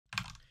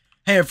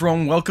Hey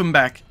everyone, welcome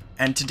back,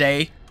 and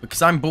today,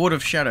 because I'm bored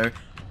of Shadow,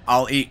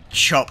 I'll eat,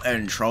 chop,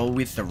 and troll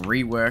with the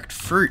reworked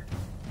fruit.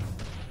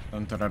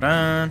 Dun dun dun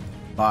dun.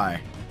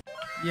 Bye.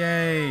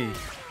 Yay!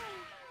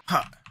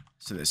 Ha!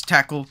 So there's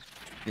tackle,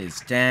 there's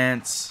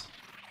dance,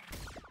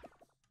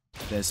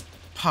 there's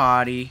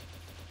party,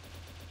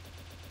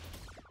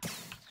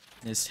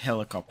 there's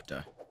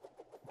helicopter.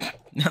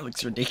 That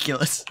looks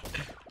ridiculous.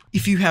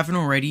 If you haven't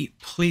already,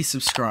 please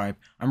subscribe.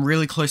 I'm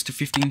really close to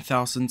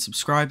 15,000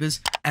 subscribers,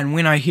 and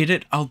when I hit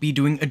it, I'll be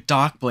doing a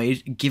Dark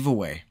Blade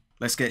giveaway.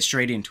 Let's get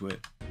straight into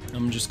it.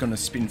 I'm just gonna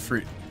spin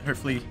fruit.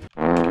 Hopefully,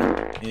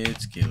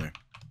 it's killer.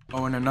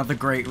 Oh, and another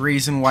great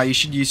reason why you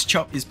should use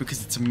Chop is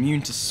because it's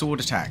immune to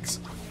sword attacks.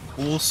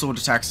 All sword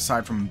attacks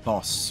aside from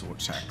boss sword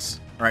attacks.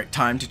 Alright,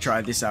 time to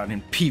try this out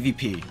in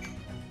PvP.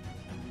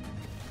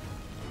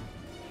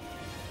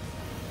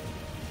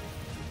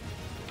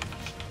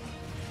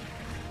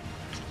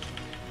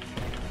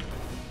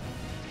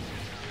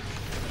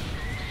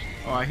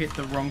 Oh, I hit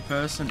the wrong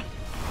person.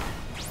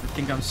 I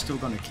think I'm still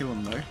gonna kill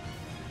him though.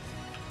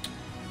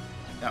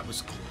 That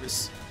was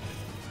close.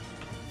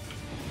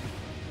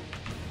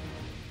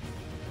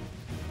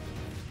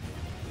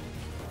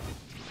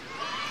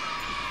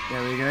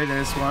 There we go,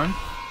 there's one.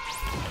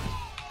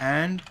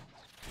 And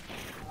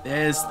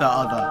there's the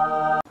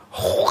other.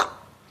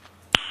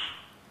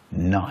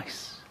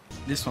 Nice.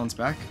 This one's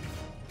back.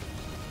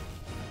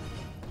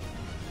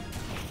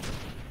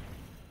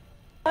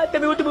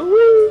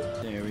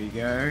 There we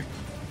go.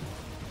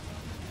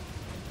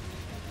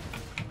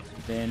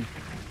 Then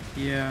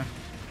here.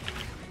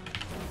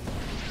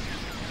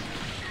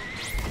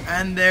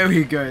 And there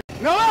we go.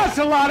 Now that's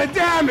a lot of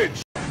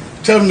damage!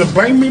 Tell them to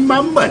bring me my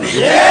money.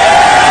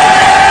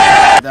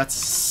 Yeah! That's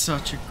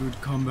such a good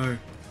combo.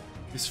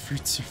 This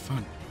fruit's so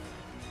fun.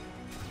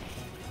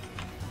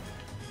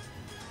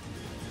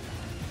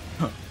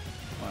 Oh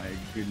my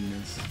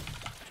goodness.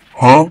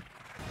 Huh?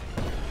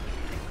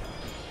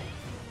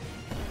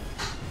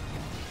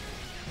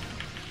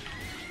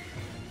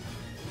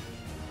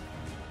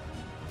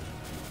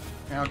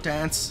 Now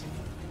dance.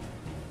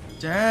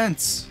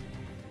 Dance.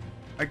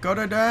 I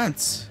gotta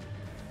dance.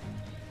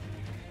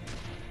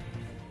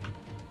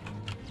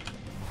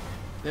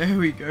 There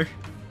we go.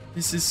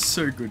 This is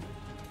so good.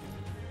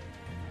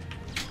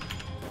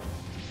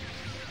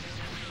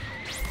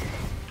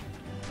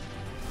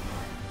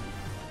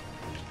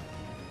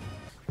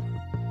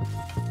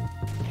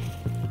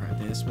 Right,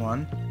 there's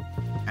one.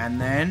 And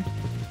then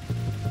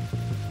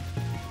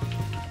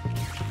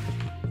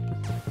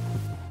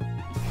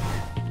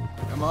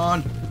come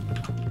on.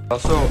 I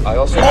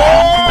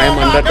am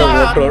under the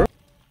water.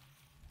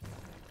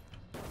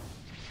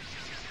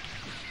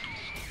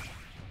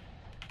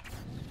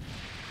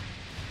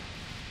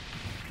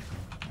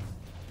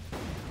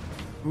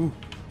 Ooh.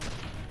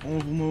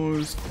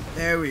 Almost.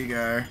 There we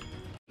go.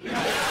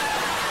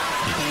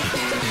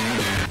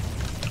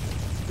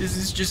 This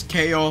is just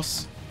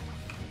chaos.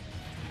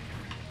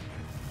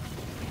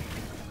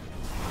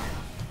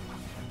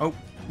 Oh,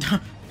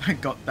 I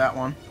got that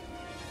one.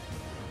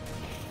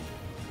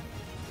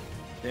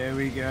 There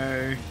we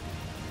go.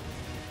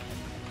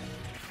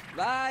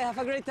 Bye, have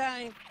a great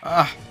time.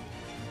 Ah,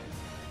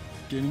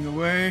 getting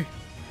away.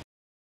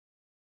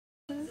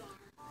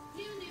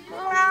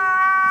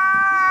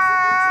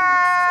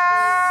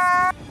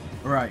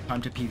 Alright,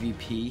 time to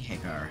PvP.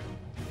 Hagar.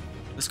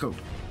 Let's go.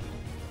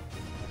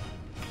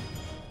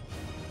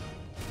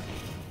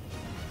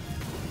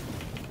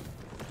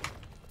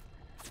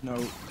 No.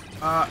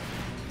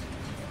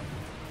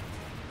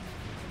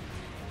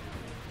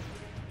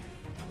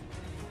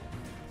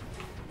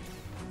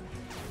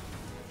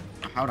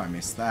 How'd I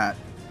miss that?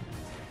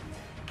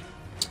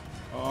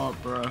 Oh,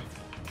 bruh.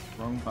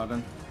 Wrong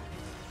button.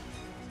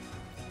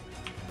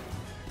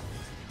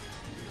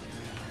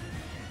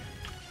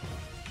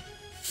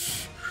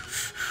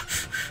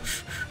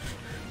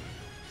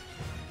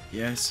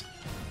 Yes.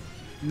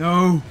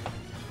 No!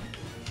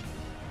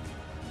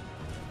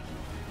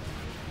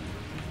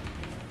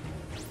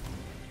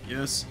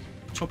 Yes.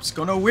 Chop's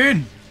gonna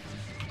win!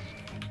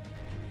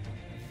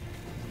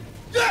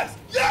 Yes!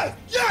 Yes!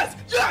 Yes!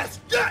 Yes!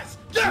 Yes!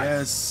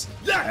 Yes!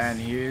 Yes! And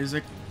here's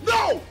a...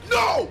 No!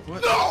 No!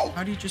 What? No!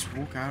 How do you just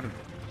walk out of it?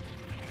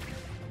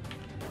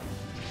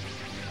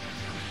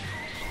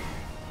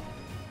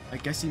 I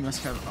guess he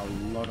must have a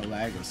lot of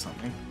lag or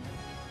something.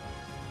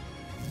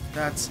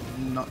 That's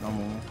not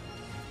normal.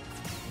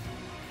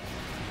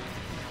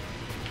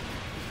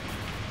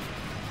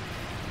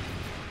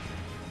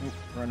 Oh,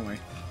 run away.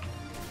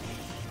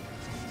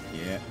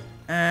 Yeah.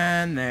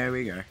 And there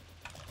we go.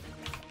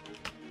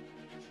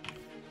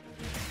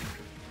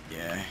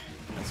 Yeah,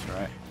 that's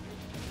right.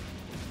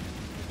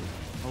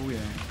 Oh yeah.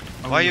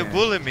 Oh, Why yeah. you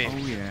bullying me? Oh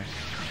yeah.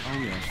 Oh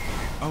yeah.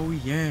 Oh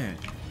yeah.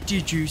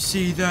 Did you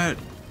see that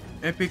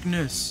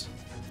epicness?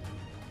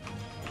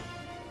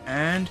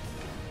 And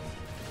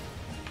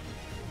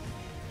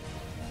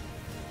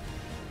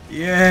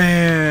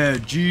yeah,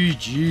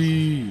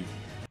 GG.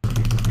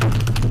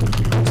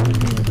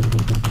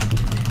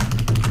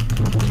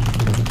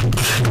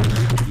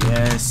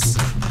 Yes.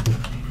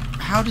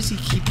 How does he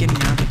keep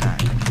getting out of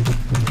that?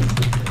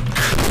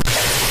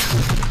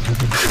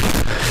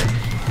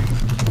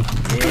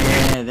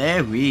 Yeah,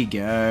 there we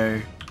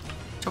go.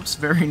 Top's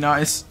very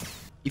nice.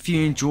 If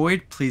you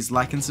enjoyed, please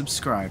like and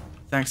subscribe.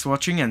 Thanks for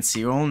watching and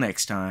see you all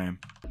next time.